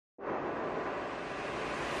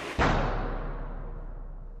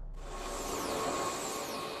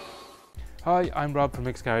Hi, I'm Rob from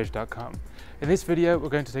MicksGarage.com. In this video, we're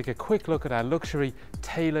going to take a quick look at our luxury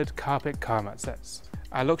tailored carpet car mat sets.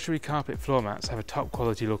 Our luxury carpet floor mats have a top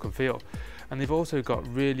quality look and feel, and they've also got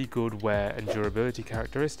really good wear and durability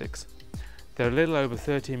characteristics. They're a little over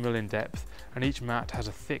 13mm in depth, and each mat has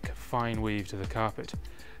a thick, fine weave to the carpet.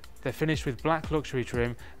 They're finished with black luxury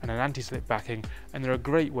trim and an anti-slip backing, and they're a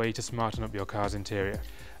great way to smarten up your car's interior.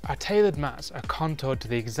 Our tailored mats are contoured to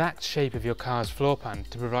the exact shape of your car's floor pan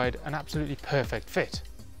to provide an absolutely perfect fit.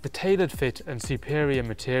 The tailored fit and superior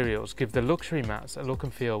materials give the luxury mats a look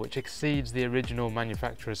and feel which exceeds the original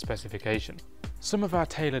manufacturer's specification. Some of our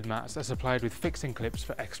tailored mats are supplied with fixing clips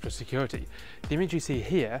for extra security. The image you see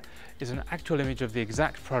here is an actual image of the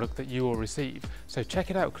exact product that you will receive, so check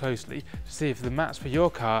it out closely to see if the mats for your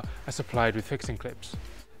car are supplied with fixing clips.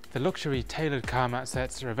 The luxury tailored car mat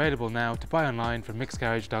sets are available now to buy online from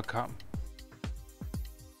MicksGarage.com.